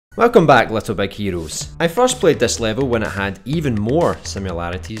Welcome back, Little Big Heroes. I first played this level when it had even more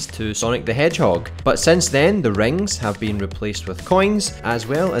similarities to Sonic the Hedgehog, but since then the rings have been replaced with coins as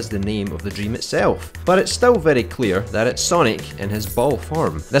well as the name of the dream itself. But it's still very clear that it's Sonic in his ball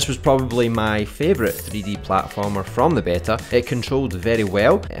form. This was probably my favourite 3D platformer from the beta. It controlled very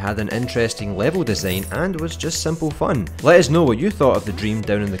well, it had an interesting level design and was just simple fun. Let us know what you thought of the dream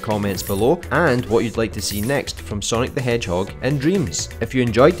down in the comments below and what you'd like to see next from Sonic the Hedgehog in Dreams. If you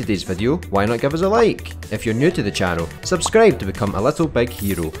enjoyed today's video, why not give us a like? If you're new to the channel, subscribe to become a little big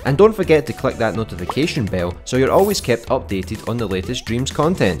hero, and don't forget to click that notification bell so you're always kept updated on the latest Dreams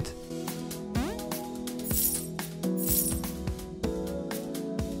content.